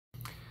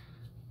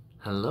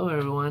Hello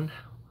everyone,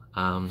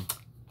 um,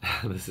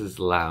 this is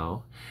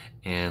Lau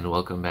and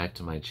welcome back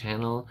to my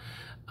channel.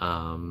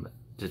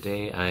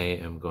 Today I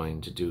am going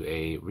to do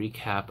a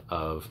recap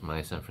of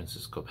my San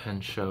Francisco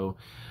pen show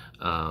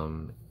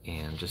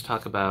and just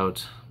talk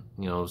about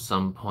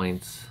some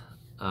points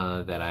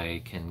that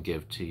I can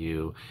give to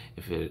you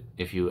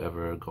if you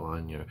ever go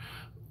on your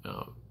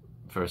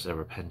first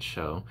ever pen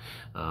show.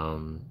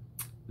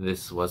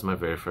 This was my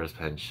very first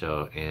pen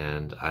show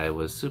and I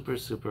was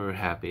super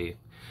happy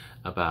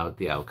about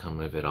the outcome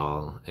of it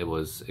all. It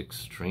was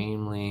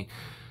extremely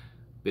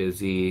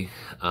busy,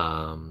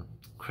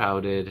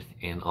 crowded,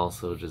 and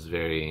also just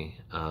very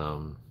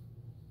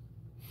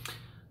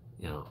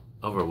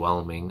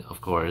overwhelming, of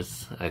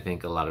course. I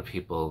think a lot of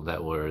people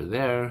that were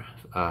there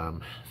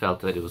felt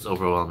that it was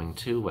overwhelming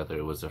too, whether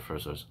it was their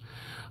first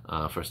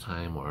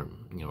time or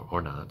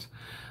not.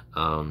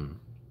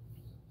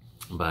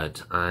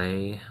 But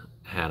I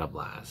had a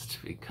blast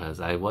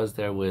because I was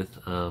there with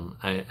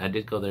I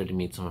did go there to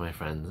meet some of my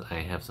friends. I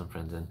have some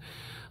friends in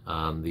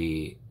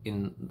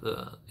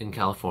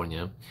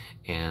California,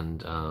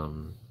 and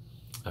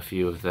a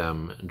few of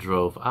them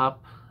drove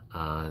up.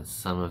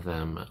 Some of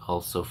them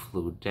also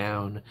flew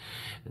down,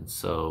 and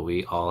so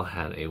we all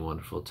had a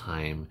wonderful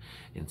time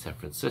in San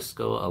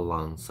Francisco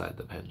alongside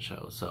the pen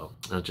show. So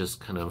just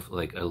kind of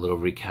like a little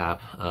recap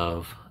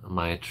of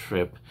my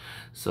trip.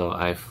 So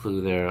I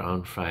flew there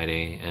on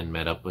Friday and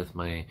met up with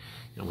my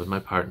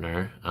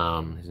partner.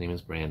 His name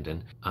is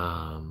Brandon.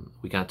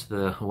 We got to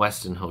the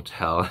Westin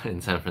Hotel in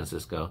San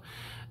Francisco,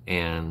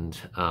 and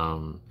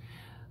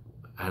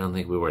I don't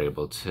think we were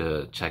able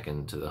to check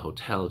into the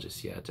hotel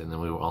just yet. And then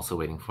we were also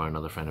waiting for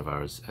another friend of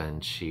ours,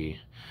 and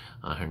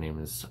her name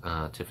is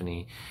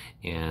Tiffany,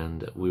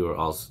 and we were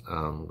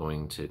also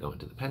going to go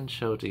into the pen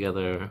show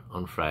together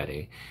on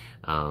Friday.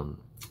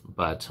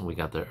 But we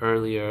got there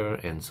earlier,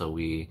 and so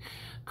we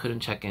couldn't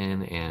check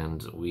in,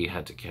 and we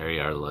had to carry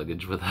our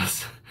luggage with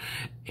us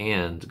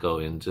and go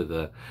into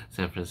the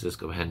San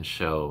Francisco pen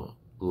show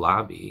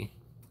lobby.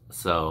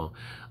 So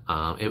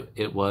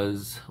it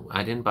was,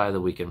 I didn't buy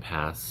the weekend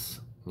pass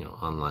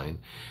online,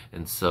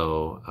 and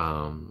so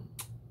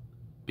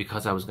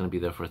because I was going to be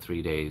there for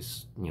 3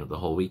 days, the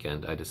whole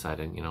weekend, I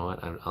decided, you know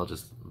what, I'll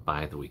just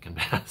buy the weekend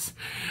pass.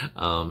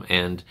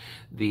 And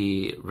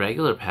the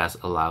regular pass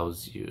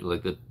allows you,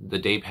 like the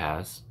day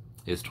pass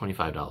is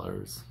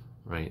 $25,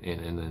 right?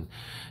 And then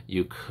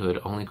you could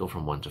only go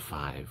from 1 to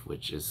 5,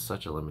 which is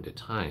such a limited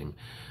time.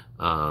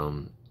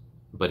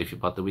 But if you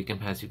bought the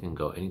weekend pass, you can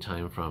go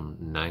anytime from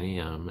 9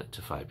 a.m.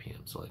 to 5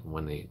 p.m. So like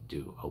when they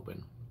do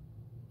open.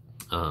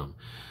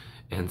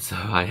 And so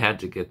I had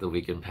to get the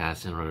weekend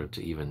pass in order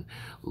to even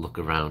look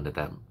around at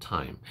that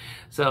time.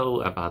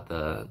 So I bought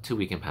the 2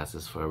 weekend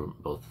passes for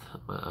both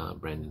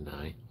Brandon and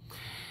I.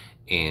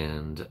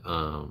 And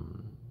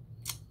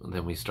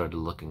then we started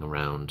looking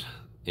around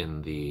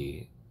in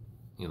the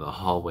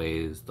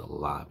hallways, the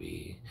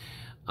lobby,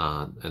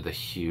 the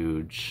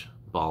huge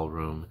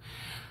ballroom.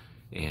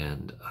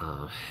 And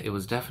it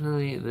was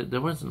definitely,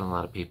 there wasn't a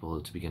lot of people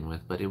to begin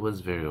with, but it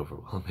was very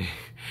overwhelming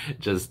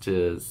just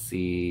to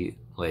see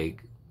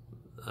like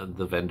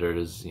the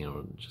vendors,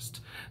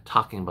 just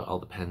talking about all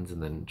the pens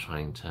and then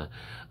trying to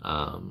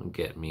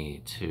get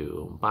me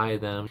to buy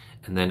them.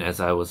 And then as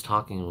I was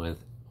talking with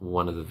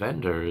one of the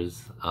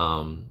vendors,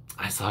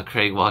 I saw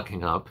Craig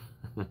walking up.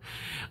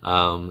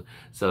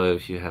 So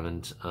if you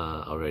haven't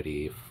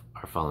already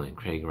are following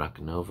Craig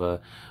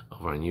Rockanova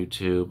over on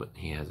YouTube,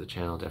 he has a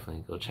channel,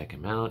 definitely go check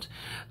him out.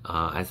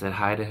 I said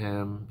hi to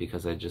him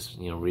because I just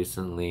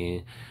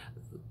recently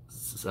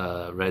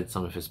read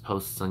some of his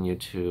posts on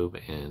YouTube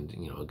and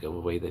a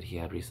giveaway that he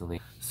had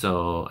recently.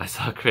 So I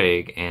saw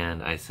Craig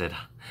and I said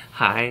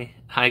hi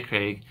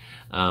Craig,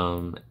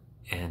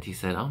 and he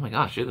said, oh my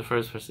gosh, you're the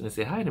first person to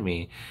say hi to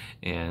me.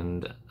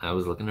 And I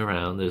was looking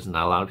around, there's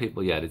not a lot of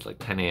people yet, it's like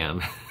 10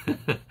 a.m.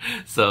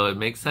 So it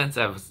makes sense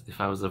if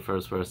I was the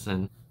first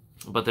person,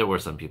 but there were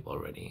some people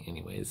already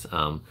anyways.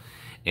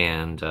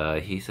 And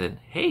he said,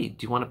 hey,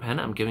 do you want a pen?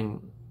 I'm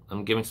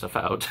giving stuff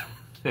out.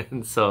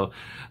 And so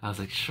I was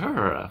like,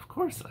 sure, of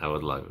course I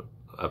would love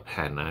a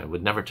pen. I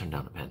would never turn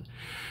down a pen.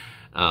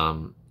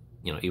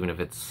 Even if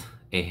it's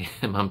a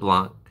Mont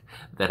Blanc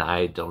that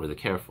I don't really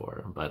care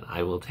for, but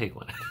I will take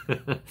one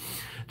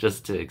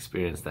just to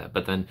experience that.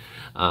 But then,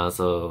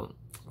 so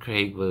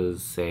Craig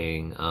was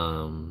saying,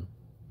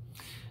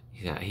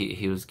 yeah,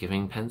 he was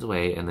giving pens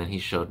away, and then he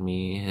showed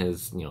me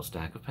his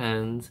stack of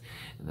pens,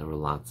 and there were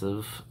lots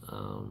of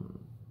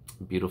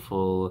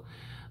beautiful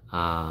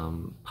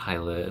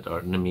Pilot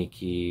or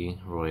Namiki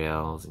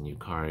Royales and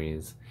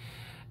Yukaris,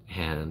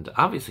 and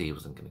obviously he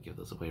wasn't going to give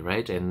those away,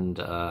 right? And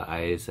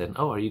I said,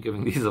 oh, are you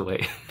giving these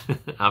away?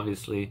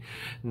 Obviously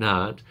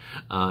not.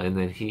 And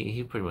then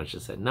he pretty much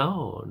just said,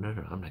 no,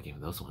 I'm not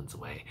giving those ones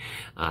away.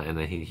 And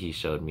then he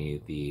showed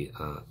me the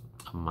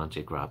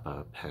Monte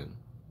Grappa pen,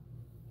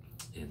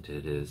 and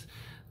it is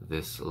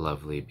this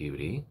lovely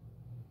beauty.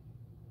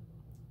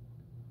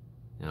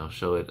 And I'll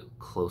show it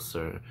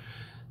closer.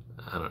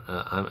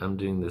 I'm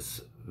doing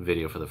this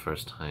video for the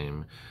first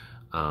time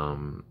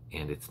and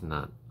it's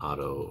not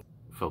auto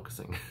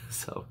focusing.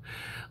 So,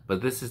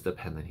 but this is the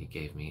pen that he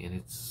gave me, and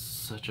it's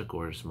such a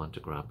gorgeous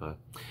Montegrappa.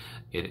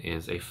 It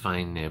is a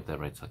fine nib that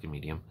writes like a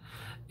medium,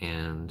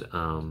 and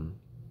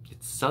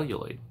it's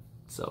celluloid.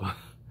 So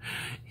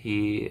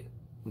he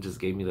just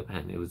gave me the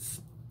pen. It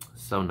was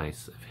so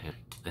nice of him.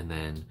 And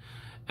then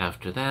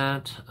after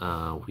that,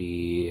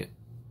 we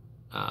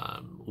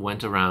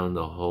went around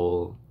the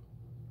whole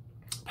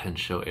pen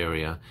show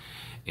area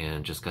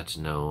and just got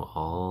to know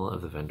all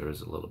of the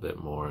vendors a little bit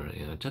more.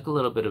 And I took a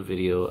little bit of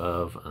video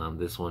of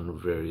this one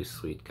very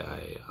sweet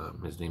guy.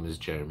 His name is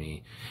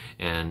Jeremy,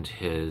 and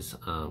his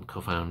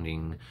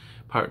co-founding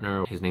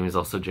partner, his name is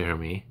also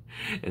Jeremy.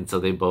 And so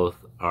they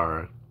both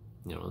are,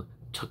 you know,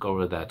 took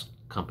over that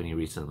company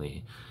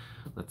recently.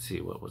 Let's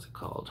see, what was it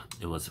called?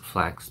 It was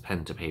Flax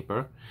Pen to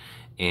Paper.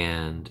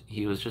 And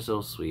he was just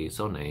so sweet,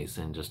 so nice,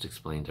 and just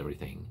explained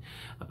everything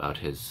about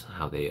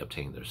how they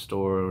obtained their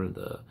store,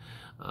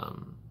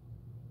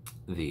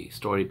 the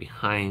story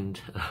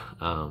behind,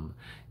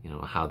 you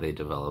know, how they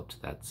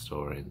developed that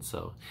store. And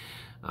so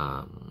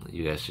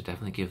you guys should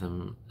definitely give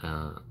them,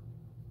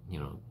 you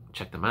know,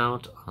 check them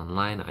out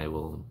online. I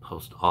will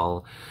post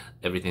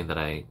everything that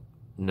I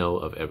know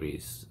of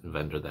every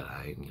vendor that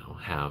I, you know,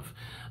 have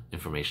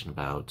information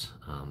about,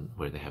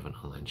 where they have an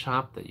online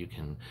shop that you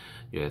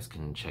guys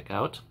can check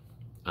out.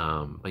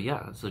 But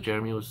yeah, so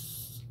Jeremy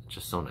was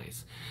just so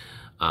nice.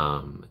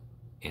 And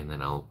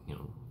then I'll, you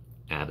know,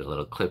 add a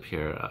little clip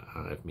here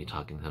of me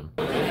talking to him.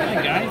 Hi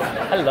guys.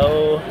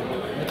 Hello.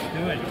 What's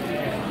doing?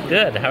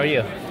 Good. How are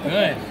you?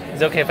 Good.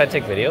 Is it okay if I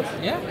take videos?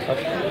 Yeah.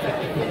 Okay.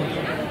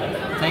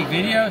 Take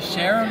videos,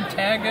 share them,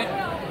 tag it.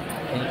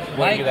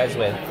 What are you guys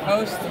with?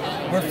 Post.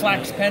 We're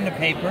Flax Pen to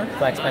Paper.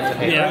 Flax Pen to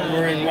Paper? Yeah,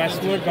 we're in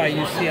Westwood by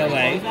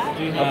UCLA.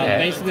 Okay.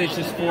 Basically, it's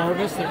just four of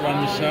us that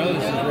run the show.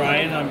 This is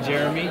Ryan, I'm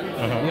Jeremy.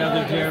 The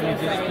other Jeremy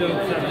just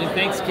spilled something.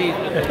 Thanks, Keith.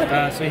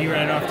 So he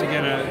ran off to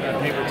get a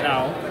paper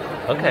towel.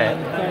 Okay.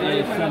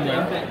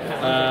 Somewhere.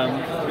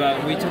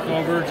 But we took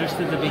over just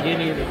at the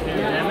beginning of the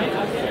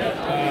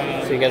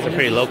pandemic. So you guys are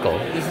pretty local.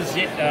 This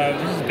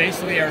is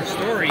basically our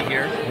story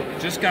here.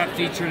 Just got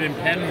featured in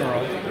Pen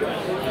World.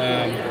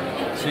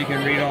 So you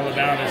can read all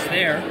about us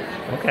there.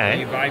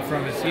 Okay. You buy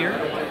from us here.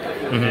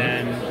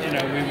 And, you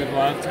know, we would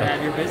love to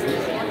have your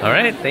business. All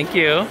right, thank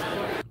you.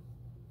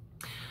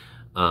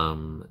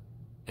 And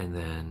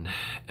then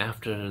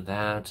after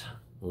that,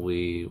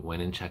 we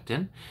went and checked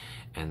in,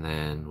 and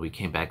then we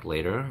came back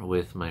later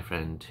with my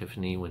friend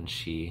Tiffany when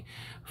she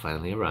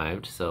finally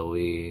arrived. So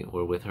we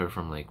were with her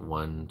from like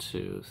 1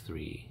 to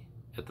 3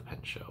 at the pen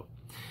show,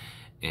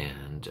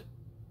 and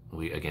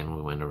we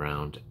went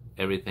around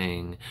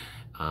everything,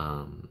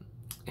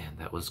 and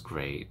that was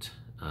great.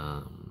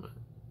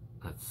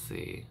 Let's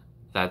see.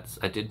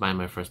 I did buy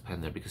my first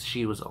pen there because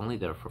she was only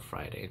there for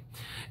Friday,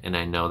 and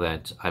I know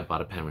that I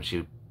bought a pen when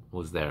she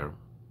was there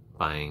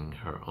buying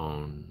her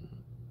own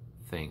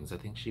things. I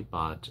think she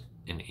bought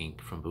an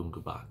ink from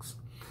Bungu Box,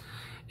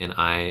 and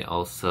I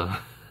also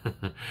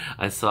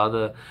I saw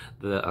the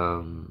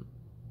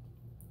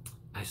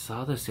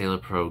Sailor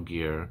Pro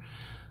Gear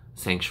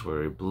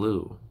Sanctuary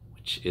Blue,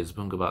 which is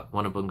one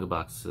of Bungu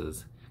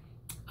Box's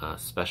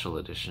special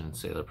edition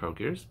Sailor Pro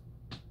Gears,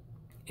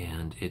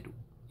 and it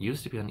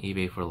used to be on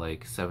eBay for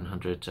like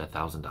 $700 to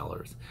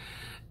 $1,000.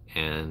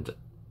 And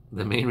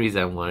the main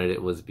reason I wanted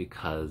it was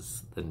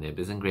because the nib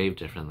is engraved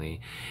differently,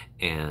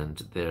 and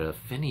the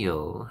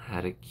finial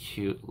had a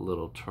cute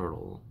little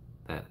turtle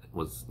that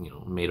was, you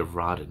know, made of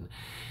rodden,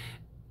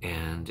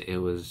 and it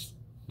was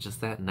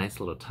just that nice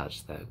little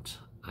touch that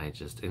I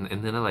just,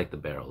 and then I like the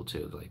barrel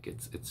too. Like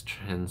it's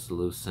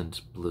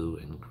translucent blue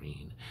and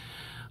green.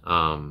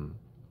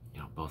 You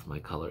know, both my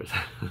colors.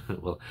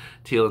 Well,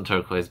 teal and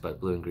turquoise,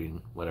 but blue and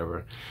green,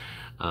 whatever.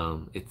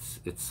 It's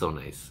so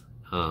nice.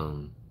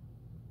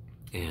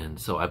 And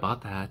so I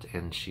bought that,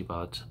 and she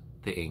bought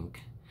the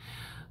ink.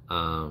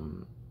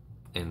 And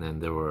then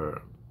there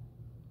were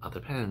other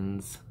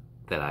pens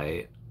that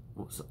I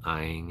was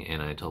eyeing,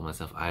 and I told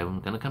myself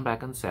I'm gonna come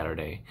back on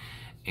Saturday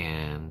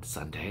and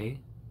Sunday,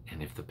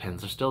 and if the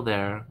pens are still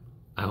there,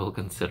 I will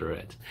consider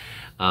it.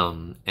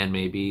 And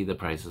maybe the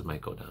prices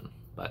might go down,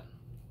 but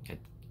I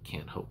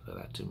can't hope for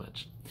that too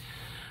much.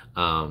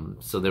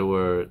 So there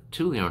were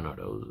 2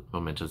 Leonardo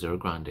Momento Zero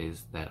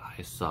Grandes that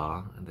I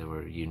saw, and they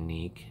were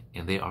unique,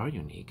 and they are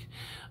unique.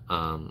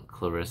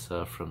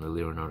 Clarissa from the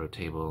Leonardo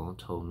table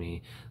told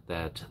me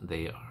that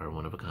they are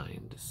one of a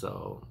kind,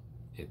 so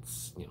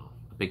it's, you know,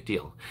 a big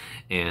deal.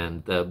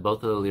 And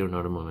both of the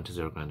Leonardo Momento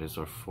Zero Grandes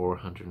are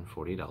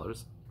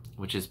 $440,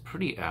 which is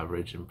pretty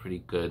average and pretty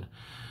good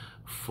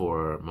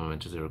for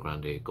Momento Zero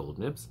Grande gold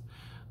nibs.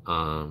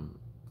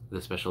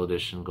 The special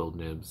edition gold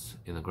nibs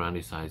in the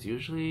grande size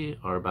usually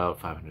are about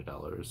 $500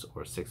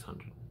 or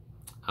 $600.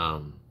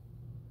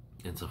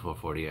 And so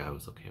 $440, I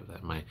was okay with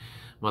that. My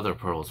mother of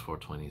pearl is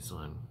 $420, so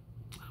I'm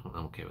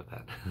okay with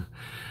that.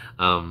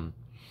 And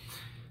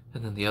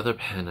then the other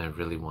pen I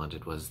really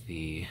wanted was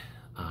the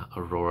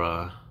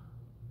Aurora.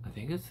 I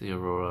think it's the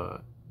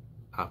Aurora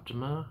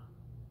Optima.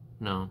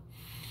 No,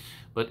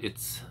 but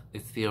it's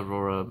the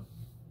Aurora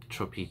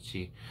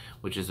Tropici,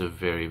 which is a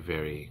very,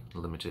 very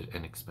limited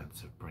and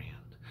expensive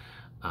brand,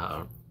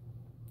 a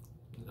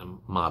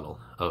model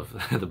of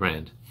the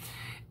brand.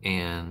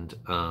 And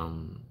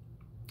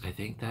I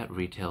think that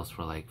retails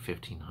for like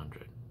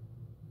 1,500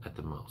 at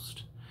the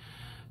most.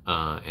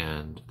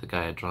 And the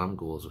guy at Drum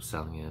Ghouls was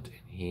selling it,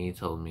 and he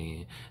told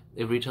me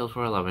it retails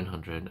for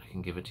 1,100. I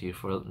can give it to you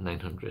for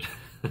 900.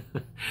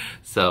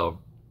 So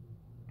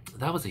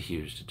that was a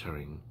huge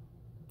deterring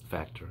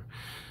factor.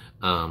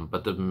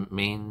 But the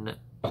main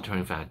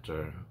deterring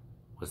factor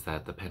was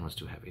that the pen was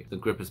too heavy. The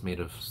grip is made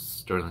of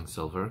sterling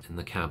silver, and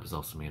the cap is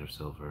also made of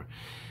silver,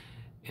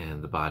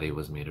 and the body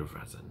was made of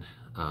resin.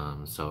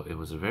 So it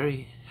was a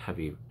very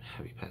heavy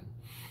pen.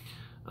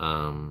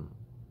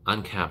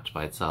 Uncapped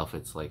by itself,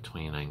 it's like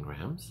 29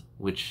 grams,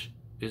 which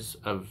is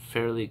a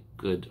fairly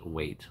good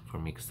weight for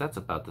me, because that's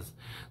about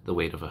the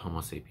weight of a Homo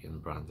sapien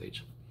Bronze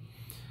Age.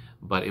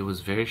 But it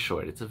was very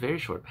short. It's a very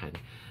short pen.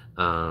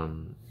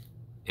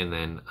 And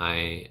then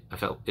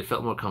it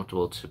felt more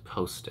comfortable to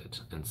post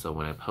it. And so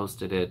when I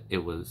posted it,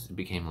 it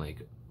became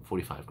like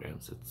 45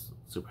 grams. It's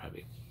super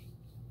heavy.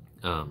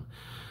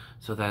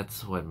 So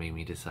that's what made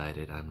me decide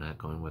I'm not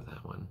going with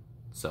that one.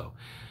 So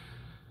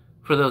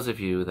for those of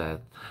you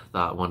that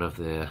thought one of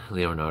the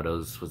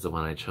Leonardos was the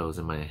one I chose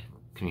in my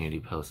community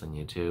post on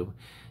YouTube,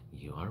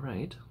 you are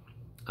right.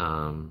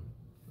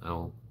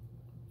 I'll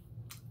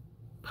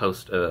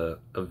post a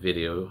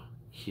video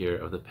here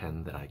of the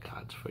pen that I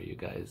got for you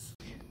guys.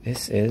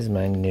 This is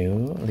my new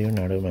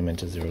Leonardo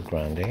Momento Zero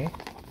Grande.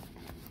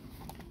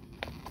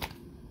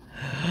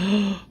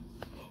 Oh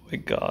my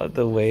god,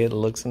 the way it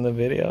looks in the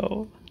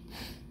video.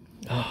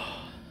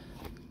 Oh,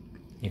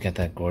 you got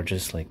that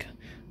gorgeous like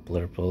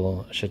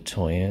blurple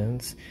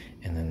chatoyance,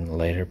 and then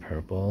lighter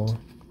purple,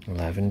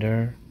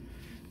 lavender,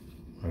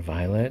 or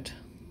violet.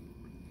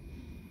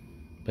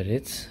 But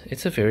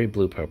it's a very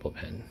blue-purple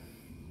pen.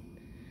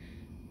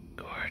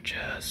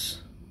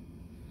 Gorgeous.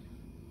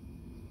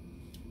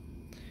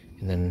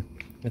 And then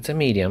it's a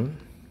medium,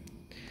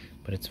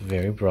 but it's a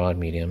very broad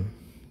medium,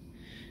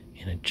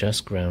 and I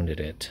just grounded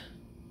it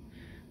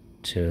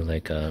to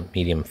like a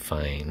medium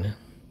fine,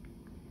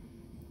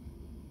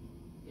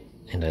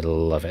 and I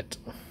love it.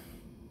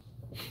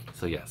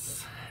 So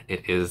yes,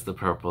 it is the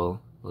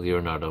purple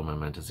Leonardo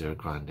Momento Zero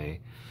Grande.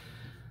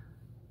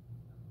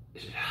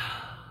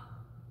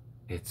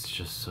 It's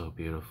just so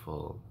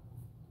beautiful.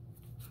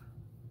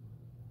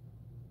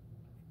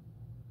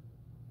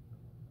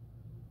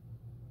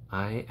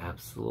 I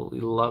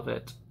absolutely love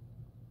it.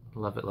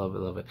 Love it, love it,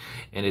 love it.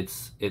 And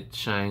it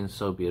shines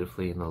so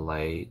beautifully in the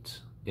light.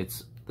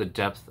 It's the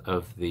depth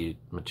of the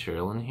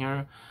material in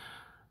here.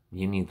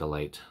 You need the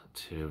light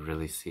to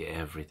really see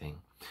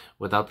everything.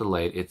 Without the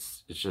light,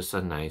 it's just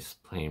a nice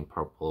plain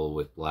purple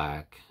with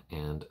black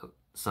and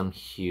some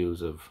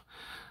hues of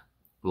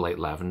light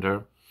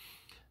lavender,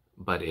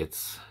 but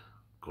it's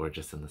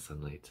gorgeous in the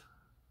sunlight.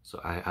 So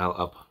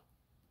I'll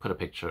put a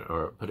picture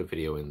or put a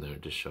video in there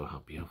to show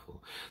how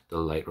beautiful the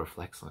light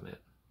reflects on it.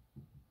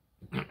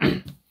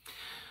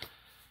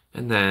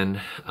 And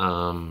then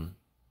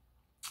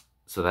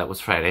so that was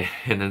Friday,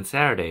 and then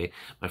Saturday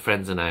my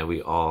friends and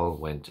we all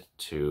went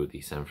to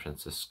the San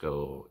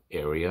Francisco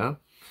area,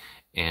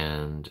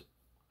 and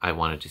I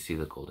wanted to see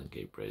the Golden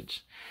Gate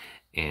Bridge.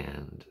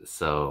 And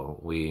so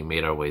we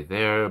made our way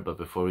there, but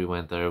before we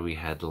went there, we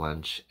had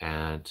lunch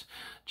at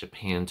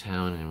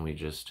Japantown, and we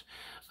just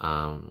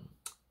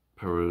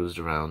perused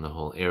around the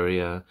whole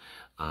area.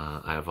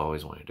 I've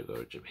always wanted to go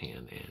to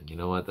Japan, and you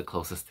know what? The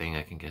closest thing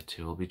I can get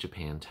to will be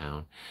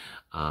Japantown.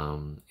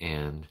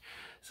 And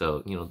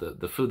so, you know,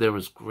 the food there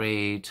was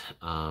great,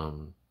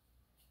 and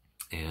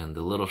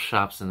the little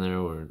shops in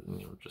there were,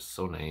 you know, just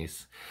so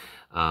nice.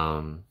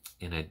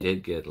 And I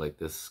did get like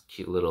this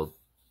cute little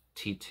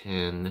tea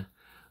tin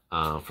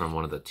from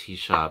one of the tea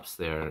shops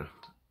there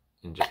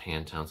in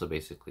Japantown. So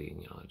basically,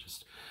 you know, I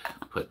just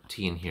put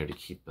tea in here to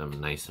keep them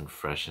nice and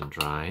fresh and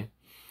dry.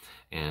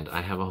 And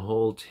I have a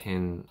whole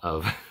tin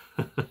of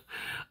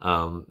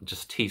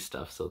just tea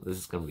stuff. So this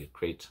is going to be a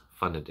great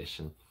fun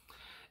addition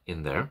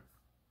in there.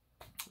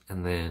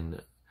 And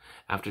then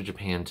after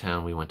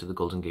Japantown, we went to the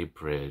Golden Gate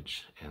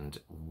Bridge, and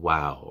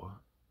wow,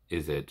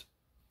 is it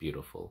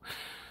beautiful.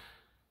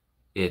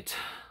 It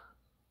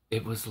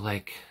was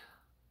like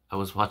I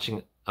was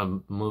watching a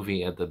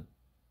movie at the,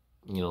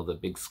 you know, the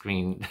big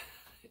screen.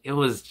 It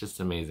was just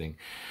amazing.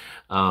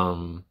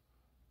 And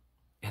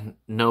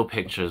no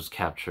pictures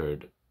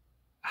captured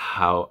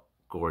how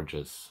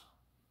gorgeous,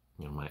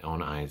 you know, my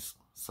own eyes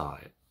saw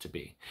it to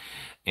be.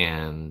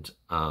 And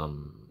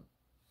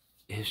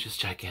it was just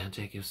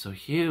gigantic. It was so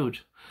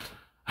huge.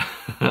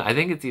 I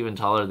think it's even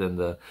taller than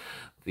the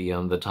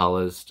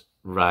tallest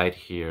ride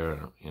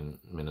here in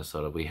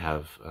Minnesota. We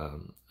have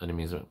an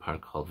amusement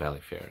park called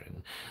Valley Fair,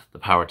 and the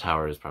Power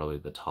Tower is probably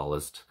the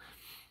tallest.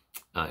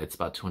 It's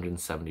about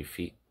 270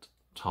 feet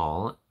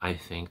tall. I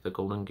think the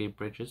Golden Gate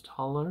Bridge is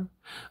taller.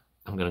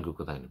 I'm gonna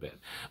Google that in a bit,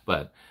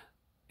 but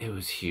it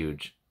was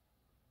huge.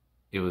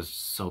 It was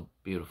so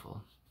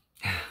beautiful.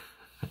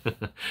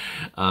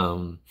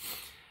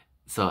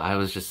 So I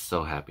was just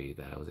so happy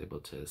that I was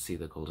able to see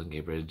the Golden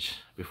Gate Bridge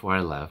before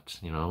I left,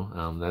 you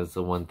know. That's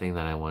the one thing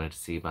that I wanted to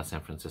see about San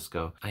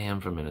Francisco. I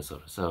am from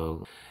Minnesota,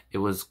 so it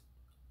was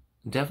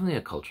definitely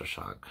a culture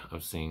shock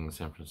of seeing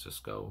San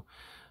Francisco.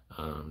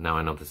 Now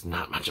I know there's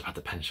not much about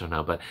the Penn Show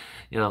now, but,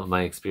 you know,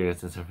 my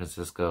experience in San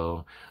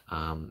Francisco,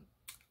 a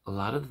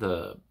lot of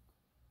the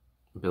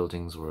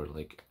buildings were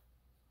like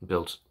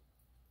built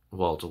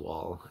wall to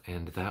wall,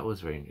 and that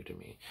was very new to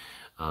me.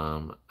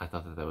 I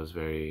thought that that was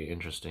very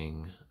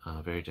interesting,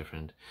 very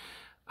different.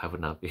 I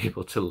would not be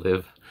able to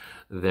live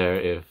there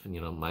if,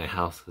 you know, my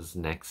house was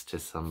next to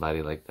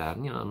somebody like that.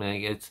 You know, I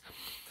mean, it's,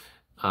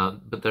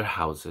 but they're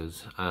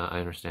houses. I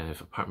understand if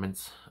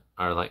apartments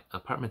are like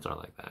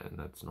that, and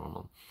that's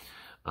normal.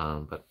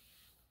 But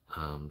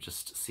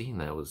just seeing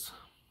that was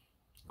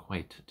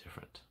quite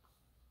different.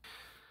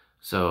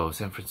 So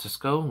San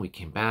Francisco, we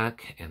came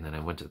back, and then I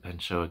went to the Penn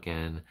Show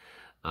again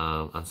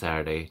on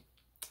Saturday,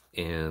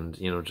 and,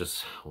 you know,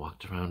 just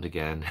walked around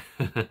again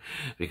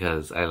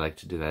because I like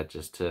to do that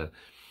just to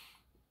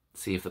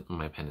see if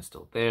my pen is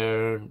still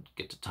there,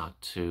 get to talk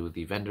to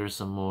the vendors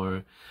some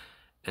more,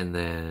 and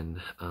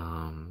then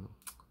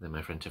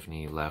my friend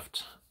Tiffany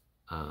left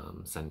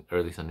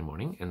early Sunday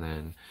morning, and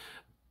then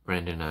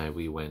Brandon and I,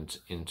 we went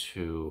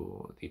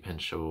into the Penn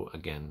Show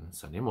again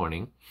Sunday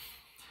morning,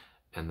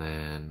 and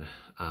then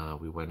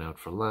we went out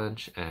for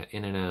lunch at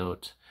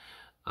In-N-Out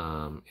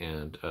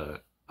and a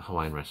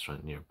Hawaiian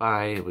restaurant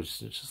nearby. It was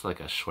just like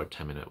a short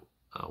 10-minute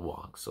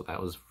walk, so that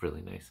was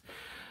really nice.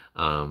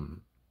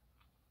 And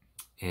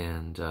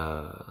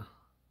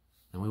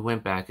we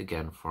went back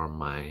again for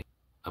my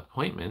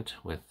appointment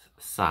with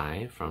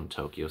Sai from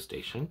Tokyo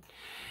Station,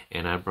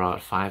 and I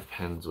brought 5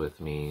 pens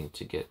with me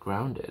to get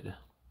grounded.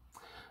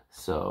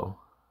 So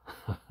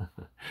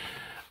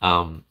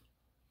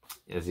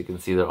as you can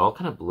see, they're all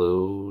kind of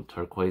blue,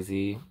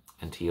 turquoisey,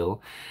 and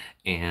teal.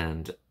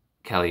 And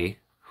Kelly,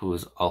 who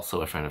is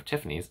also a friend of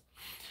Tiffany's,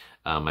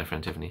 my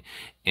friend Tiffany,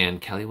 and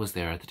Kelly was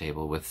there at the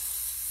table with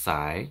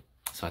Sai,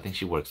 so I think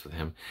she works with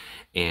him.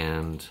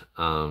 And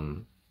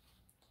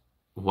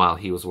while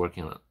he was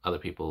working on other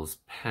people's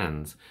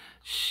pens,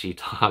 she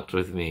talked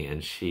with me,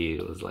 and she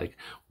was like,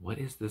 "What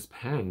is this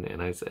pen?"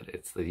 And I said,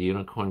 "It's the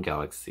Unicorn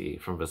Galaxy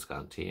from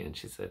Visconti." And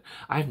she said,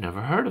 "I've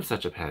never heard of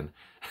such a pen."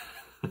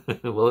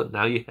 Well,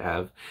 now you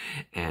have,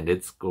 and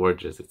it's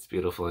gorgeous, it's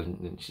beautiful.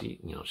 And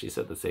she, you know, she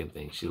said the same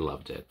thing. She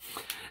loved it.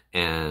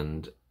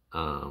 And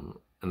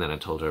then I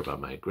told her about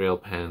my Grail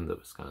pen, the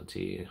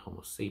Visconti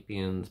Homo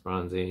Sapiens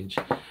Bronze Age.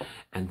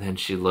 And then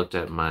she looked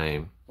at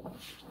my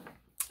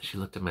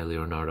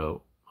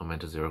Leonardo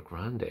Momento Zero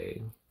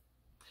Grande,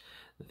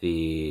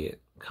 the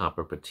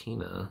copper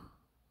patina.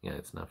 Yeah,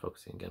 it's not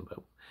focusing again,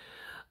 but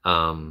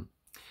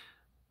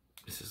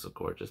this is a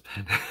gorgeous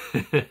pen.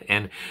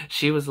 And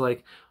she was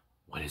like,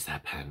 "What is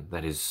that pen?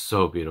 That is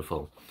so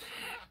beautiful."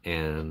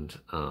 And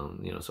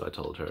you know, so I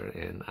told her,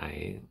 and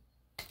I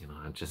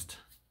just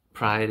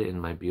pride in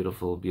my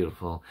beautiful,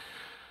 beautiful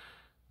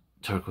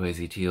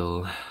turquoisey,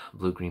 teal,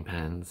 blue-green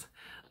pens.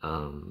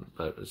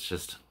 But it's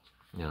just,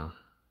 you know,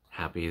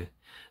 happy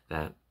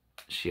that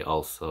she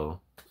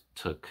also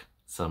took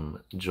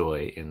some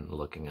joy in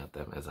looking at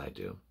them as I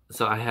do.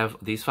 So I have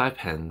these 5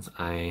 pens.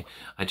 I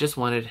just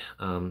wanted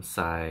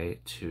Sai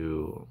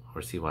to,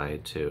 or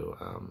CY to,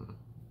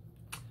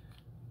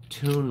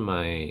 tune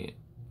my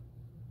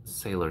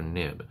Sailor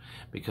nib,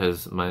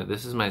 because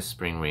this is my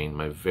Spring Rain,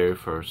 my very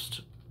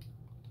first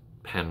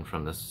pen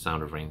from the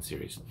Sound of Rain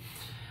series,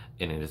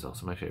 and it is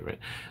also my favorite.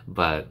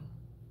 But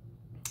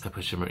I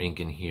put shimmer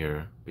ink in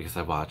here because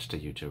I watched a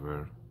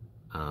YouTuber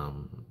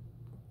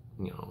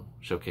you know,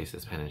 showcase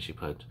this pen, and she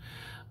put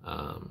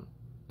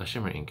a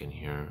shimmer ink in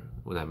here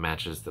that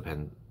matches the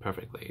pen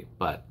perfectly,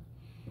 but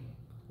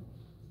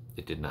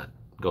it did not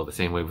go the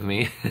same way with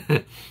me.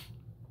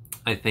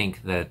 I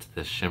think that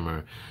the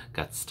shimmer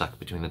got stuck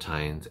between the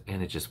tines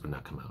and it just would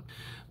not come out.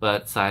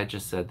 But Sai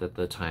just said that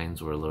the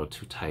tines were a little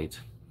too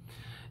tight,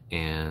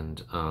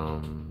 and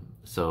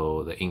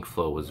so the ink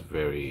flow was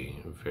very,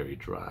 very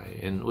dry,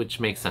 and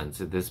which makes sense.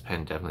 This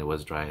pen definitely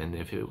was dry, and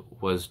if it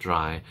was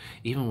dry,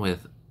 even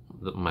with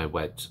my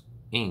wet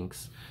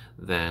inks,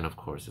 then of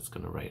course it's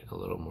going to write a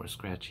little more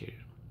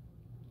scratchier.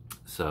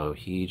 So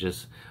he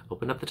just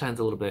opened up the tines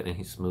a little bit, and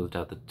he smoothed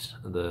out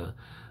the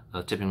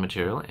tipping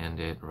material, and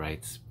it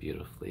writes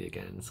beautifully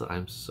again. So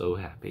I'm so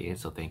happy.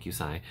 So thank you,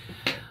 Sai.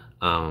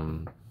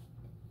 And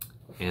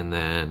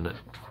then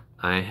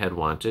I had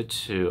wanted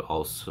to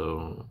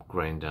also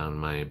grind down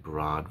my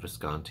broad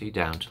Visconti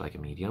down to like a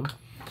medium,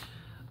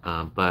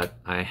 but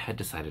I had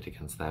decided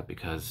against that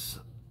because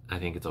I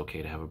think it's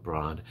okay to have a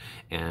broad,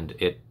 and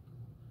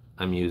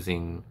I'm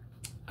using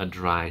a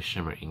dry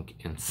shimmer ink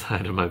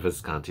inside of my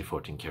Visconti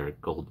 14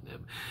 karat gold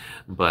nib,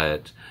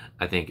 but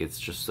I think it's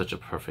just such a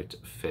perfect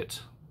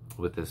fit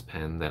with this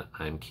pen that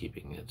I'm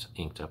keeping it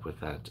inked up with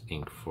that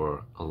ink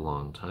for a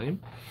long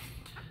time.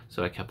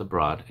 So I kept the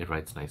broad, it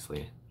writes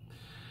nicely.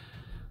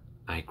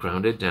 I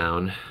grounded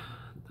down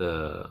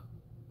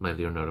my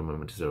Leonardo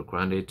Momento Zero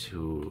Grande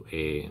to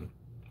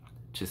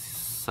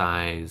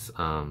size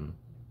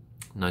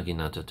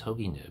Naginata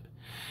Togi nib,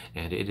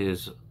 and it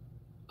is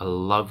a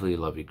lovely,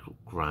 lovely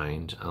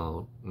grind.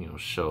 I'll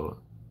show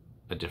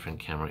a different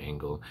camera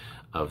angle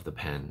of the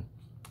pen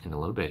in a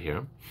little bit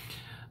here,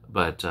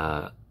 but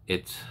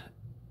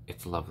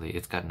it's lovely.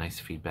 It's got nice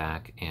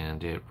feedback,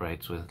 and it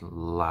writes with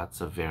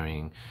lots of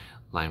varying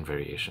line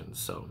variations,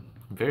 so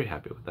I'm very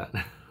happy with that.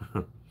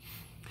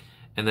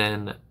 And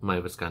then my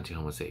Visconti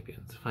Homo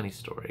sapiens. Funny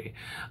story.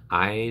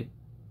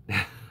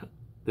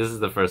 This is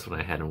the first one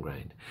I had him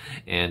grind,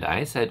 and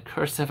I said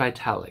cursive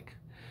italic,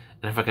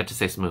 and I forgot to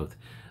say smooth.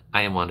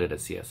 I wanted a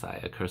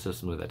CSI, a cursive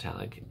smooth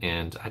italic,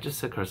 and I just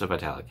said cursive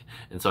italic.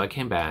 And so I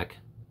came back,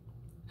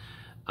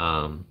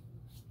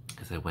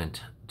 because I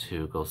went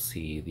to go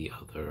see the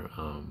other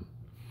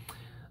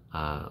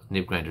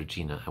nib grinder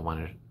Gina. I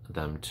wanted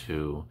them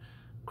to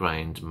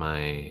grind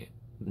my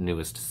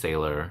newest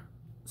Sailor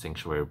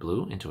Sanctuary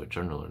Blue into a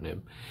journaler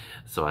nib.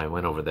 So I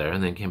went over there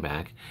and then came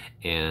back,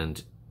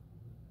 and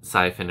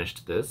Sai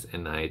finished this,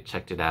 and I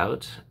checked it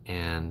out,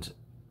 and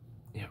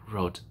it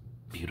wrote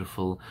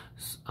beautiful,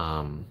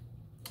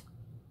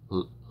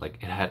 like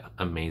it had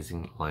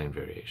amazing line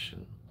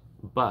variation.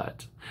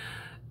 But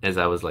as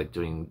I was like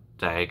doing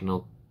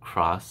diagonal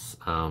cross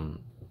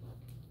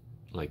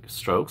like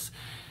strokes,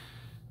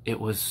 it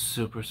was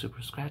super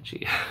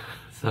scratchy.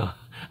 So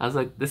I was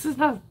like, this is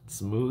not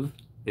smooth,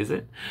 is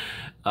it?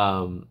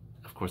 Of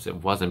course it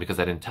wasn't, because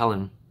I didn't tell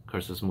him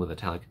cursive smooth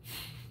italic.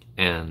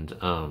 And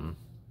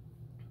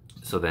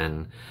so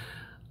then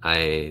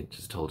I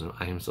just told him,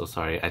 I am so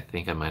sorry, I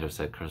think I might have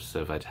said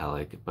cursive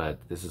italic, but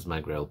this is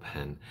my Grail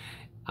pen,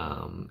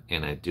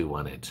 and I do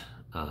want it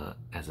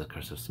as a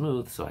cursive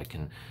smooth so I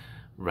can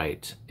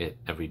write it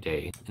every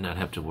day and not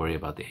have to worry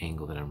about the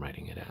angle that I'm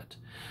writing it at.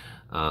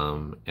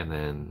 And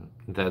then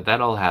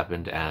that all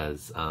happened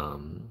as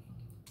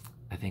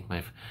I think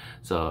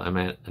so I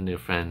met a new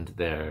friend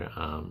there.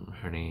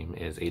 Her name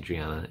is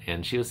Adriana,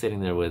 and she was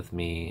sitting there with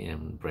me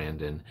and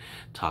Brandon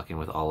talking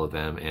with all of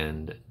them,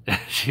 and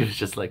she was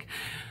just like,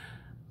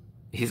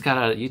 he's got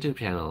a YouTube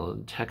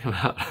channel, check him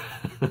out.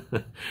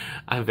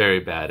 I'm very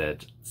bad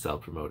at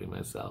self-promoting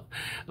myself,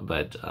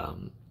 but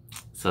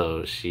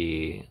so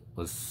she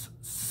was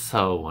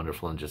so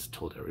wonderful and just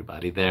told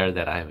everybody there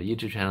that I have a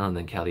YouTube channel, and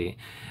then Kelly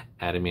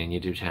added me on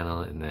YouTube channel,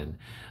 and then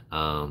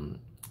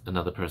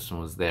another person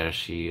was there.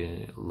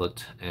 She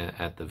looked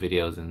at the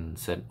videos and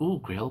said, ooh,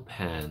 Grail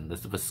pen, this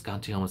is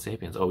Visconti Homo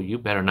sapiens. Oh, you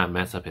better not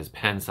mess up his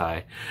pen,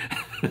 Sai.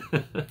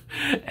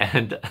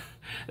 and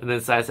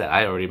then Sai said,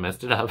 I already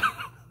messed it up.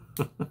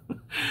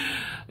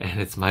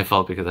 And it's my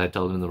fault because I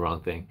told him the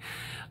wrong thing.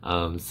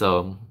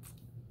 So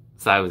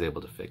I was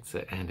able to fix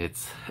it, and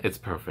it's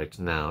perfect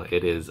now.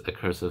 It is a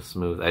cursive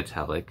smooth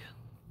italic.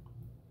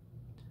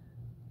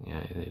 Yeah,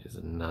 it is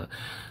not.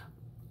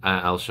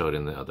 I'll show it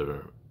in the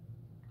other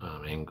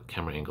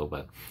camera angle,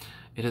 but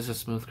it is a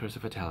smooth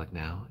cursive italic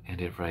now, and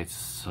it writes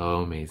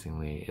so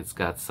amazingly. It's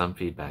got some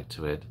feedback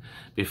to it.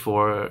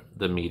 Before,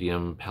 the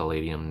medium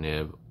palladium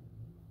nib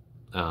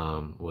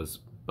was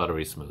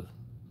buttery smooth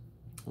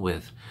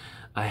with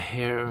a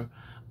hair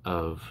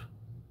of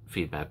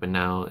feedback, but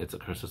now it's a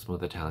cursive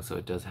smooth italic, so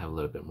it does have a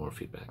little bit more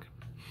feedback.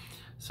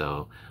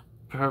 So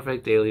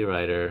perfect daily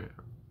writer,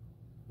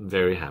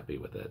 very happy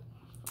with it.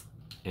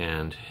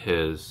 And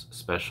his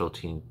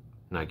specialty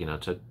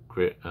Naginata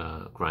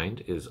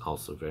grind is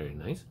also very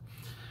nice.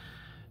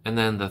 And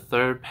then the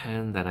third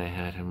pen that I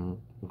had him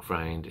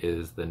grind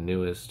is the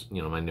newest,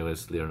 my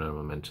newest Leonardo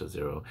Memento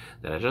Zero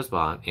that I just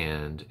bought,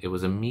 and it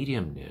was a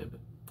medium nib,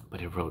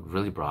 but it wrote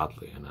really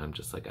broadly, and I'm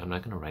just like, I'm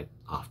not going to write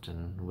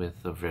often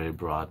with a very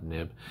broad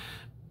nib.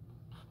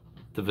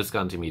 The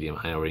Visconti medium,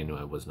 I already knew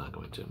I was not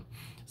going to.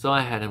 So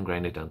I had him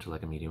grind it down to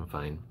like a medium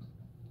fine.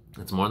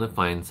 It's more on the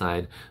fine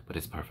side, but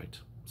it's perfect.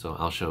 So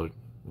I'll show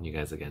you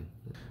guys again.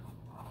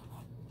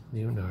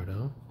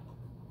 Leonardo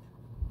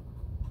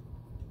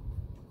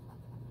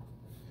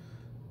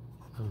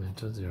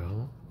Memento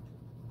Zero.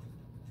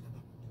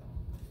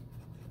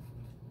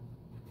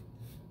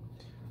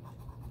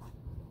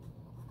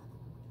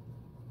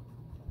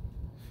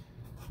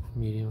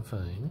 Medium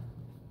fine.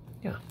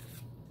 Yeah.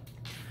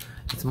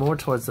 It's more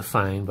towards the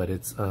fine, but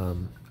it's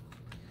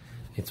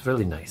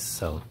really nice.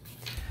 So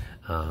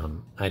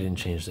I didn't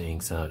change the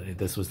inks out.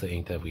 This was the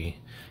ink that we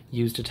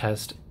used to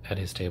test at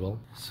his table.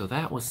 So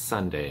that was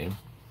Sunday.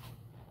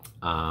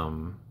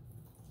 And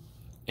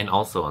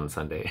also on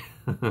Sunday,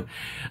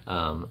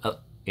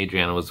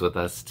 Adriana was with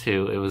us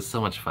too. It was so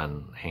much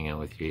fun hanging out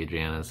with you,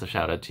 Adriana, so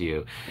shout out to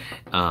you.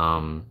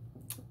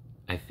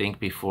 I think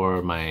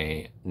before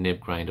my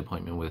nib grind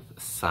appointment with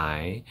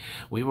Sai,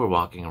 we were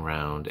walking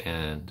around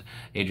and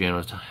Adriana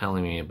was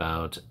telling me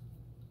about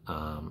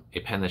a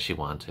pen that she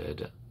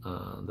wanted,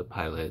 the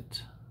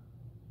Pilot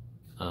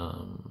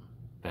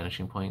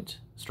Vanishing Point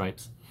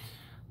Stripes,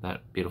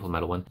 that beautiful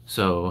metal one.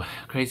 So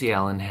Crazy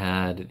Alan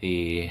had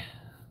the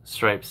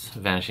Stripes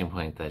Vanishing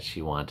Point that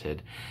she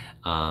wanted.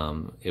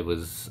 He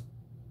was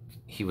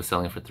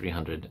selling it for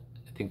 $300.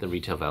 I think the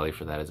retail value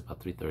for that is about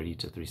 $330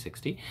 to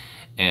 $360,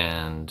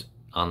 and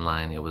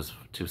online it was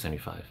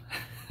 $275.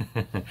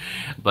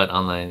 but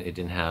online it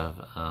didn't have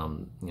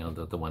you know,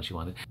 the one she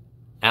wanted.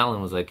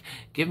 Alan was like,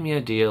 give me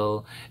a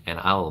deal and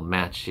I will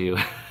match you.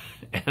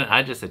 And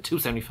I just said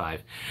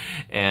 $275,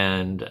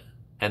 and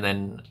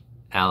then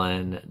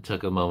Alan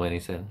took a moment, he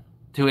said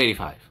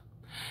 $285,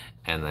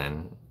 and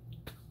then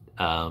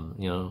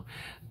you know,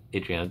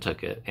 Adriana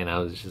took it, and I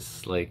was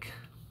just like,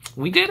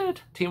 we did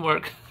it,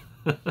 teamwork.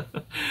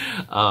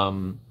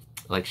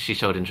 Like, she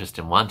showed interest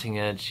in wanting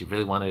it, she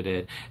really wanted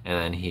it, and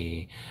then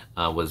he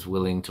was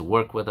willing to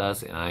work with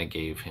us, and I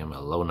gave him a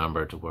low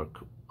number to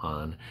work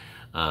on,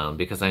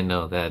 because I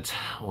know that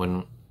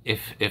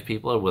if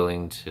people are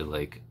willing to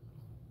like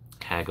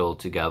haggle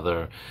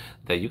together,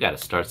 that you got to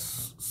start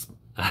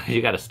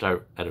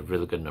at a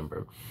really good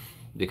number,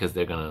 because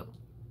they're gonna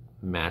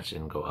match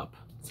and go up.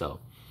 So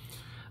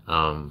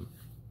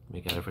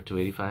we got it for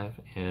 $285,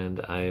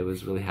 and I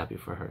was really happy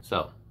for her.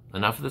 So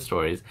enough of the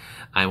stories.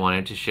 I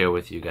wanted to share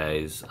with you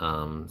guys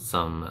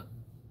some,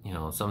 you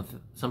know,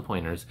 some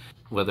pointers.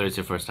 Whether it's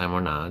your first time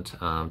or not,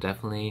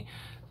 definitely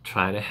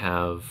try to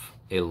have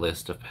a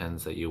list of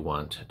pens that you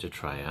want to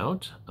try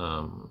out,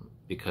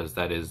 because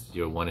that is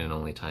your one and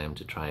only time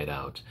to try it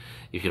out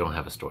if you don't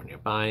have a store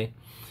nearby.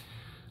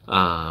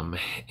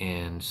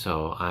 And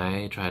so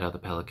I tried out the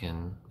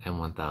Pelikan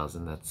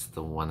M1000. That's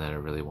the one that I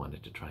really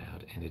wanted to try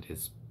out, and it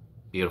is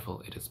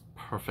beautiful. It is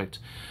perfect.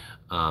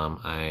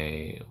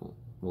 I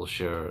will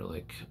share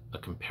like a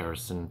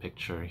comparison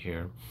picture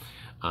here,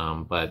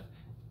 but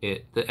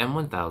the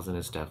M1000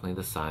 is definitely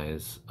the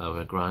size of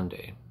a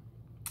Grande,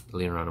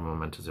 Leonardo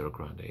Momento Zero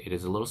Grande. It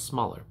is a little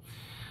smaller,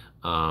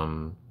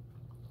 and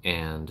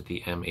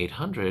the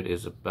M800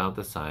 is about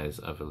the size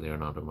of a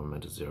Leonardo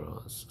Momento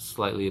Zero,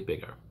 slightly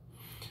bigger.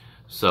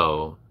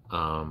 So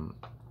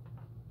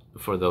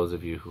for those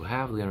of you who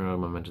have Leonardo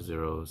Momento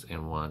Zeros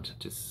and want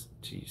to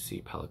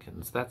see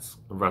Pelikans, that's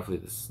roughly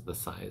the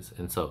size.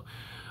 And so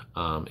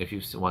if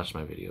you've watched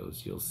my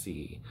videos, you'll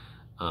see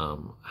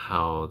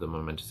how the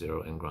Momento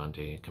Zero and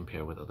Grande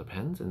compare with other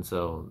pens, and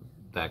so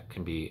that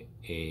can be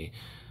a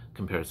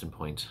comparison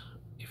point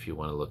if you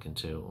want to look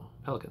into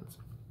Pelikans.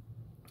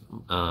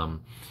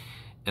 And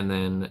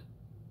then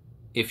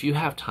if you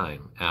have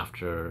time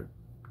after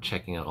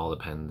checking out all the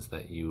pens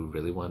that you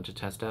really want to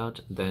test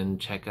out, then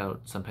check out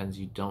some pens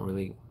you don't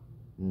really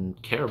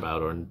care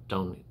about or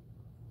don't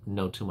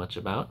know too much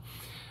about.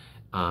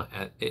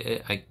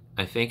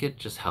 I think it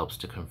just helps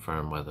to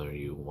confirm whether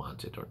you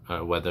want it,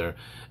 or whether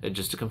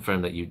just to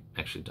confirm that you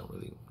actually don't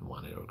really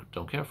want it or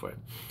don't care for it.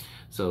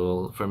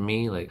 So for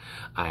me, like,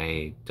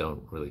 I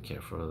don't really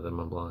care for the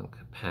Montblanc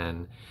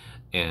pen,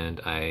 and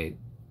I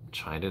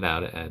tried it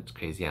out at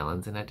Crazy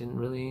Allen's, and I didn't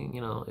really,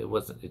 you know,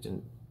 it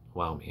didn't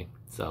wow me.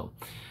 So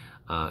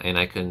and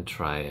I couldn't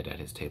try it at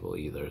his table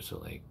either, so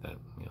like that,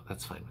 you know,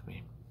 that's fine with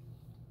me.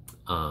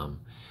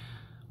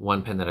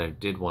 One pen that I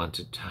did want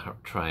to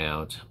try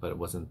out, but it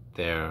wasn't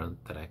there,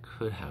 that I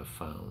could have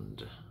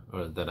found,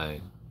 or that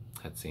I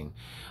had seen,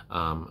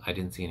 I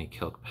didn't see any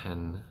Kilk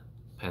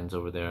pens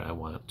over there. I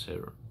want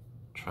to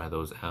try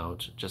those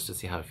out just to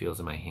see how it feels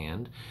in my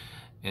hand.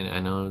 And I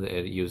know that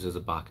it uses a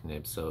Bach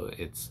nib, so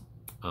it's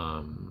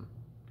I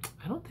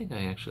don't think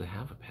I actually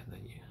have a pen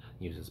that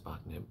uses Bach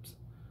nibs.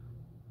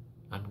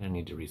 I'm gonna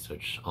need to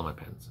research all my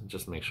pens and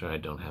just make sure I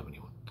don't have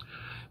anyone.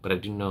 But I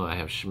do know I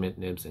have Schmidt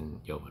nibs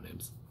and Jova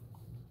nibs.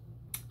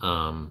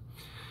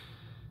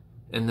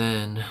 And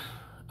then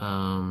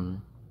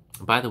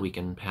buy the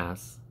weekend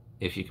pass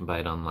if you can buy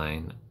it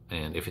online,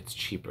 and if it's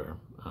cheaper.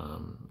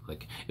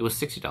 Like, it was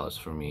 $60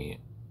 for me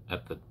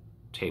at the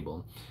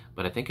table,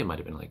 but I think it might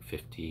have been like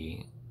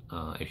 $50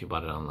 if you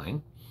bought it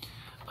online.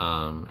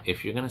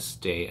 If you're gonna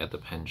stay at the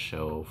pen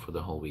show for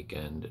the whole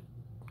weekend,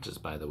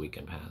 just buy the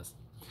weekend pass.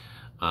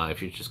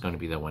 If you're just going to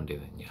be there one day,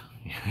 then yeah,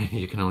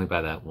 you can only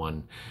buy that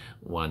one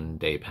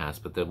day pass.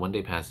 But the 1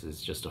 day pass is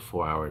just a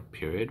 4-hour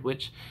period,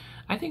 which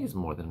I think is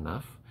more than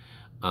enough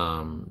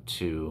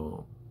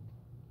to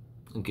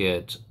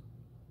get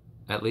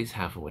at least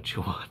half of what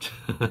you want.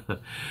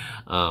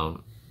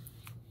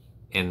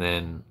 And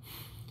then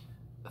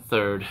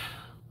third,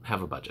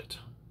 have a budget.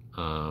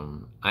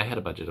 I had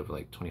a budget of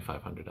like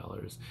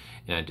 $2,500,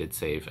 and I did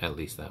save at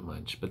least that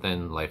much, but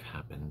then life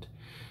happened,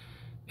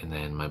 and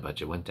then my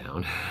budget went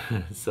down.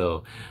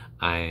 So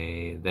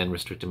I then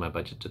restricted my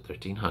budget to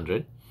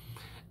 $1,300,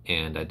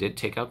 and I did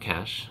take out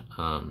cash,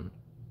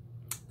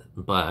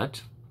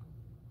 but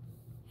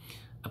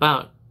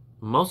about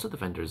most of the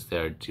vendors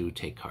there do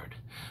take card,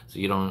 so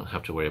you don't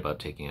have to worry about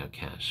taking out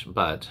cash.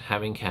 But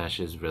having cash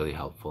is really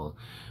helpful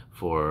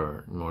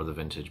for more of the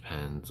vintage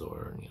pens,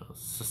 or, you know,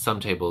 some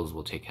tables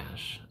will take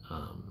cash,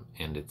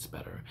 and it's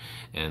better,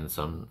 and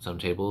some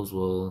tables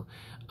will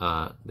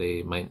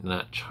they might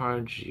not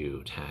charge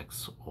you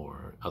tax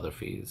or other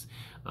fees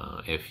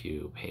if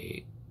you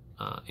pay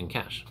in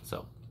cash.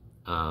 So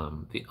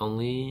the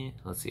only,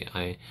 let's see,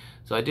 I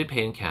did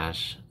pay in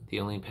cash. The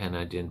only pen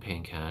I didn't pay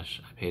in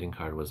cash, I paid in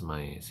card, was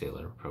my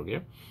Sailor Pro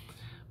Gear,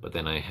 but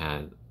then I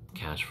had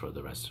cash for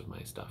the rest of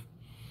my stuff.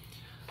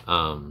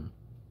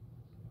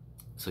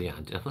 So yeah,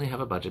 definitely have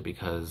a budget,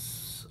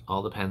 because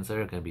all the pens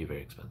there are going to be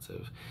very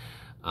expensive.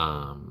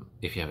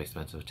 if you have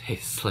expensive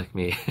tastes like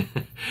me.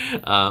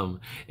 And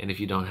if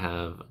you don't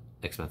have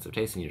expensive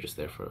tastes and you're just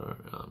there for,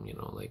 you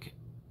know, like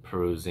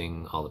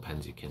perusing all the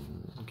pens you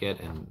can get,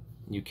 and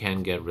you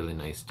can get really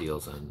nice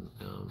deals on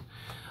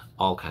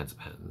all kinds of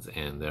pens,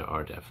 and there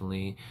are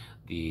definitely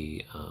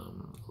the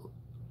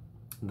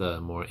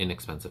more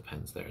inexpensive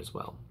pens there as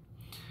well.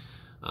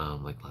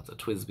 Like lots of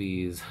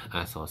TWSBIs.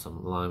 I saw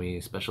some Lamy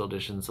special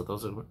editions, so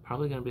those are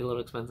probably going to be a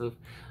little expensive,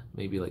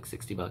 maybe like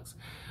 $60.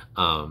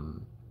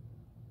 And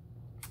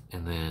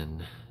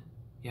then,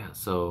 yeah,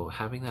 so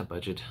having that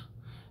budget,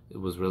 it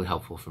was really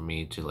helpful for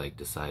me to like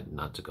decide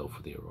not to go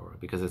for the Aurora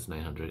because it's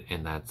 $900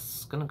 and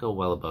that's gonna go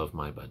well above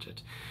my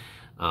budget.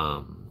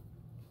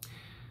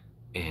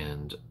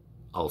 And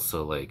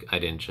also, like, I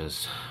didn't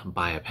just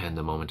buy a pen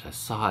the moment I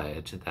saw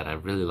it that I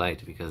really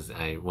liked, because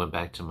I went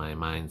back to my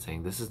mind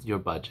saying, this is your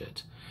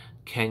budget.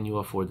 Can you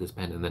afford this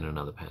pen? And then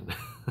another pen.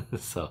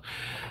 So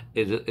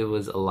it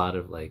was a lot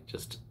of like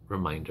just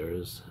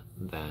reminders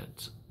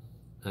that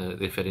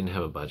if I didn't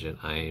have a budget,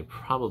 I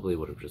probably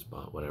would have just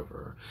bought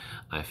whatever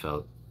I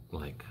felt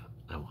like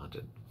I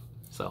wanted.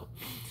 So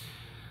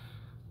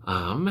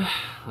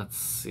let's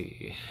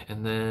see.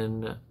 And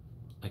then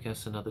I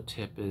guess another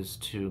tip is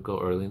to go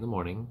early in the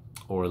morning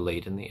or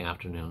late in the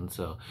afternoon.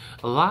 So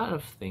a lot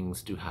of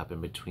things do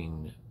happen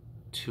between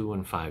 2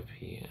 and 5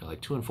 p.m.,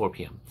 like 2 and 4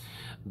 p.m.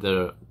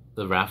 The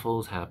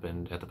raffles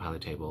happened at the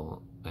Pilot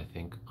Table, I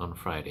think, on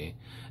Friday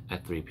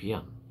at 3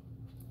 p.m.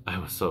 I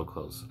was so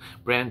close.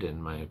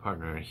 Brandon, my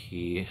partner,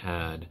 he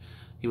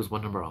was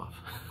one number off.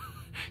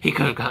 He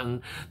could have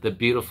gotten the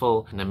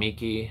beautiful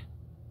Namiki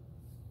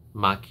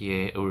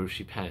Makie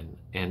Urushi pen,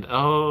 and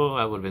oh,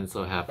 I would have been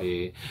so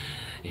happy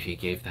if he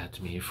gave that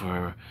to me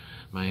for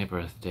my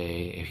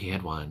birthday, if he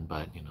had won,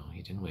 but you know,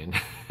 he didn't win.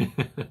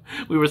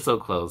 We were so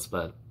close,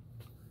 but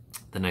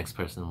the next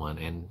person won,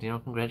 and you know,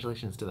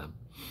 congratulations to them.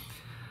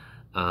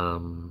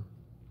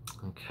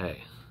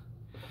 Okay,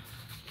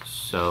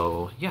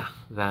 so yeah,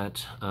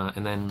 that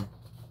and then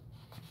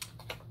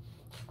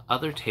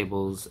other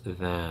tables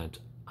that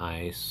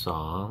I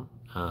saw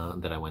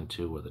that I went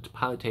to were the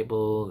Pilot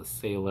Table, the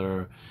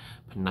Sailor,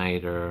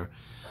 Peniter,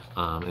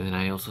 and then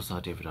I also saw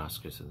David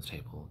Oscarson's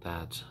table.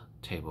 That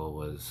table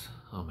was,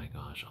 oh my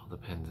gosh, all the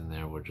pens in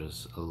there were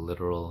just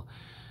literal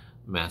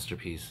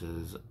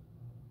masterpieces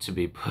to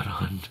be put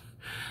on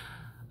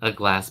a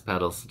glass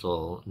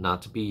pedestal,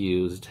 not to be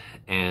used.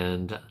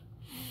 And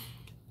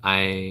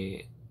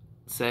I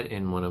said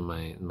in one of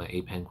my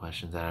 8-pen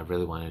questions that I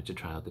really wanted to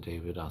try out the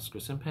David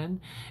Oscarson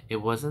pen. It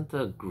wasn't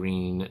the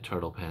green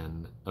turtle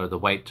pen or the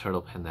white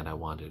turtle pen that I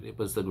wanted. It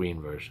was the green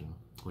version,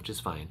 which is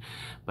fine.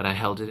 But I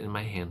held it in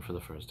my hand for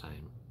the first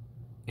time.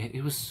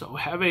 It was so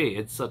heavy.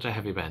 It's such a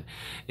heavy pen.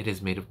 It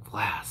is made of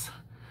glass.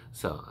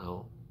 So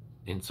I'll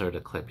insert a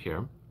clip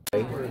here.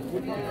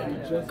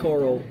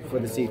 Coral for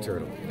the sea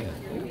turtle.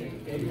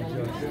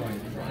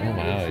 Oh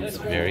wow, it's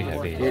very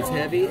heavy. It's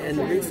heavy, and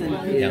the reason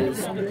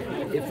is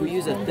if we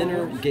use a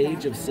thinner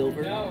gauge of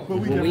silver,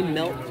 when we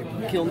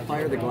kiln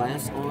fire the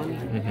glass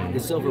on, the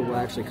silver will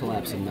actually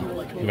collapse and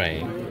melt.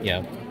 Right,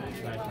 yeah.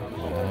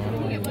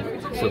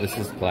 So this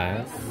is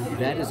glass?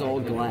 That is all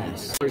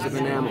glass. There's an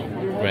enamel.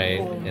 Right,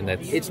 and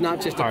that's It's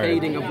not just hard. a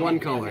fading of one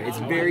color. It's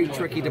very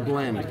tricky to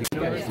blend.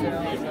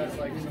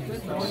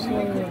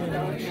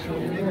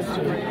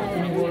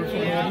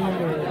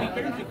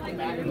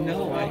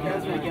 No, I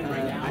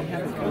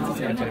haven't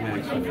contact him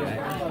actually.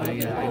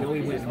 I know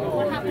he went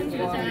home. He's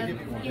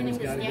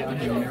got to get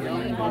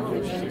him.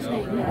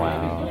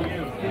 Wow. I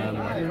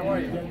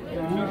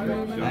don't know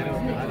what's going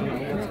on.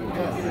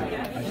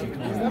 I should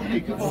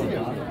call him.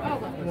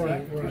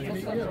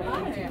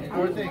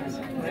 How are things?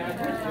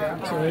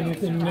 So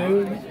anything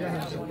new?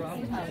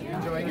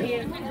 Enjoying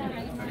it?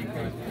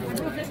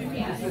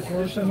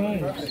 Where's the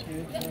knives?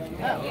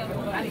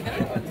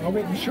 I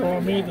wouldn't show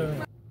them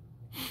either.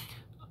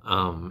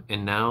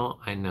 And now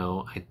I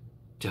know I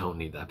don't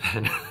need that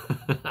pen.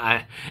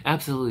 I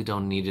absolutely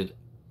don't need it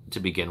to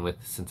begin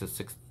with, since it's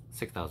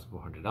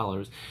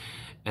 $6,400,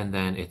 and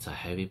then it's a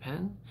heavy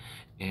pen,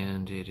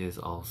 and it is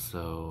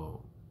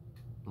also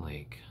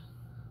like,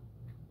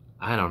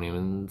 I don't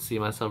even see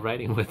myself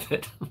writing with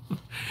it.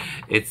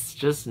 It's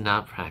just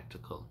not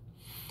practical.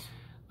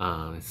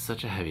 It's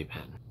such a heavy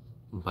pen,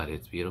 but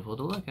it's beautiful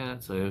to look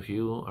at. So if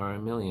you are a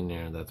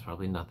millionaire, that's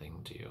probably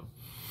nothing to you.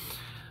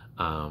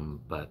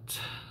 But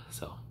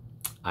so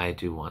I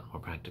do want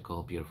more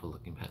practical, beautiful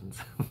looking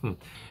pens.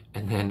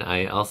 And then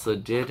I also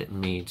did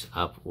meet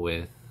up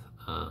with,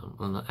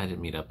 well, I didn't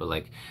meet up, but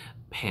like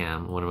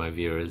Pam, one of my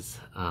viewers,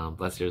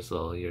 bless your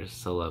soul, you're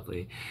so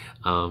lovely.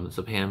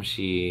 So Pam,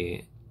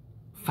 she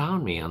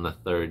found me on the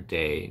third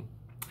day,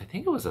 I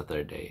think it was the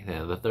third day,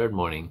 yeah, the third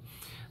morning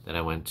that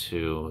I went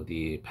to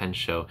the pen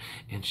show,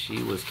 and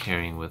she was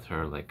carrying with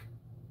her like,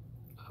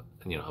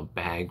 you know, a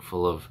bag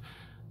full of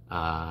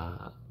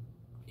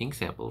ink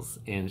samples,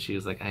 and she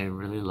was like, I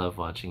really love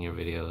watching your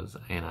videos,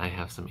 and I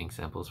have some ink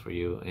samples for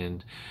you.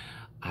 And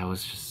I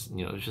was just,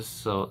 you know, it was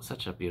just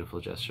such a beautiful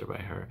gesture by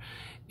her.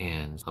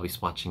 And I'll be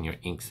swatching your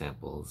ink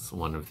samples,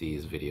 one of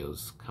these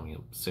videos coming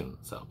up soon.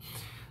 So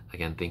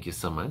again, thank you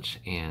so much.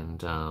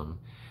 And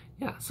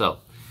yeah, so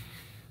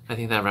I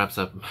think that wraps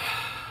up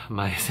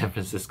my San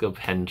Francisco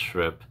pen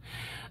trip,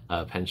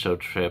 pen show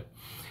trip.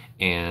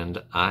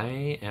 And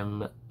I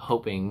am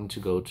hoping to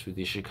go to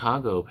the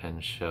Chicago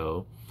pen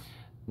show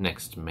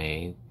next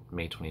May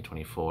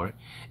 2024.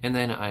 And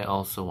then I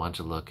also want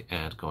to look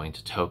at going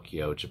to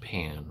Tokyo,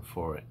 Japan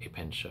for a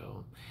pen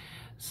show.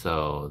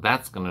 So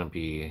that's gonna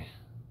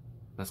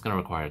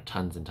require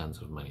tons and tons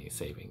of money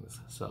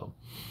savings. So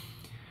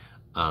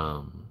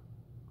I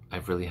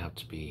really have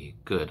to be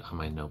good on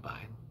my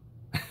no-buy.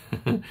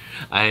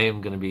 I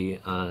am gonna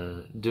be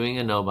doing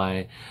a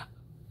no-buy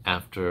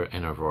after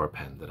an Aurora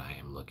pen that I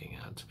am looking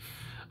at.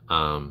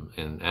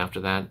 And after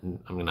that,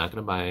 I'm not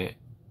gonna buy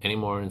any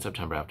more in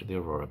September after the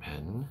Aurora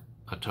pen,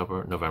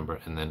 October, November,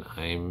 and then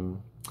I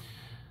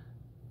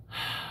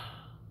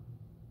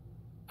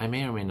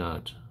may or may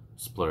not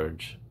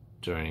splurge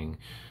during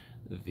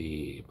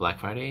the Black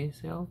Friday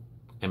sale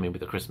and maybe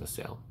the Christmas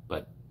sale.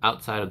 But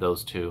outside of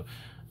those two,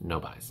 no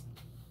buys.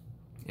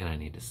 And I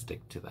need to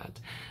stick to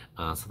that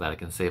so that I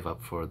can save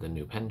up for the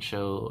new pen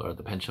show, or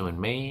the pen show in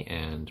May,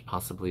 and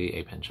possibly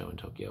a pen show in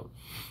Tokyo.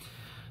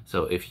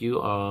 So if you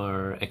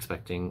are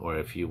expecting, or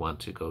if you want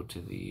to go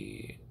to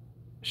the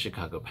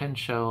Chicago pen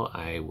show,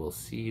 I will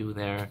see you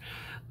there.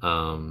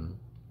 Yeah,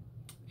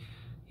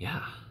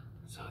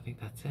 so I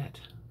think that's it.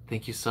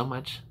 Thank you so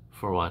much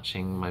for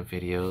watching my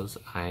videos.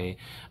 I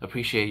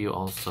appreciate you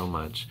all so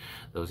much.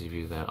 Those of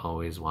you that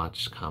always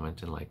watch,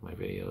 comment, and like my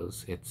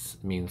videos. It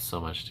means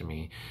so much to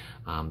me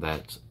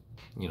that,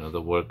 you know,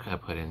 the work I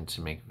put in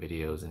to make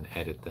videos and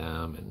edit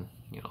them and,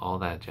 you know, all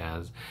that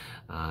jazz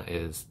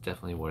is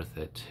definitely worth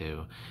it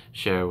to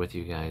share with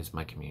you guys,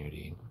 my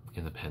community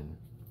in the pen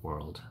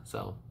world.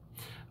 So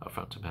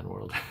front to pen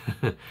world.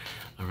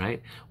 All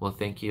right, well,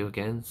 thank you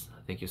again.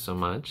 Thank you so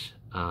much.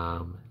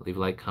 Leave a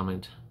like,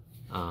 comment,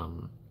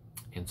 and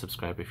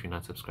subscribe if you're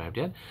not subscribed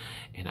yet,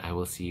 and I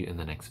will see you in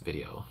the next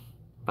video.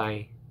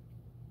 Bye.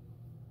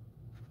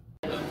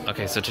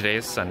 Okay, so today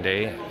is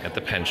Sunday at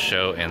the pen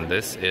show, and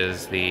this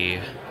is the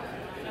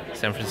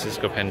San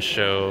Francisco Pen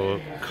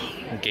Show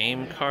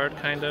game card,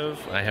 kind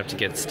of. I have to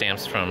get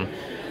stamps from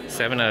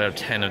 7 out of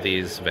 10 of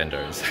these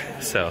vendors.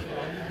 So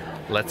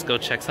let's go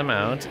check some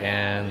out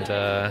and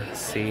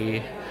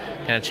see,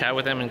 kind of chat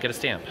with them and get a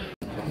stamp.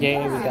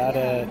 Yay, we got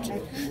it.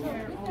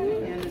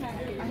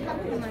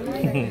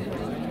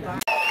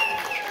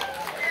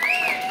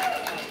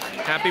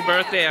 Happy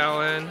birthday,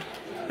 Alan.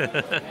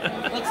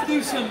 Let's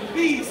do some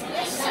beasts. Are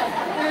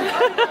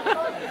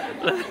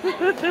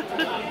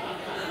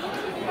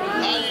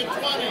you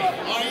 20?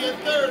 Are you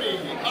 30?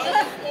 Are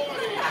you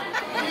 40?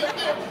 Are you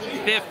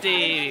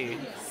 50?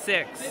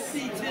 56.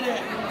 50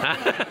 today.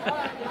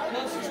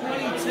 Plus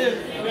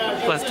 22.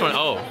 Plus 20.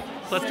 Oh,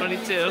 plus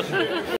 22.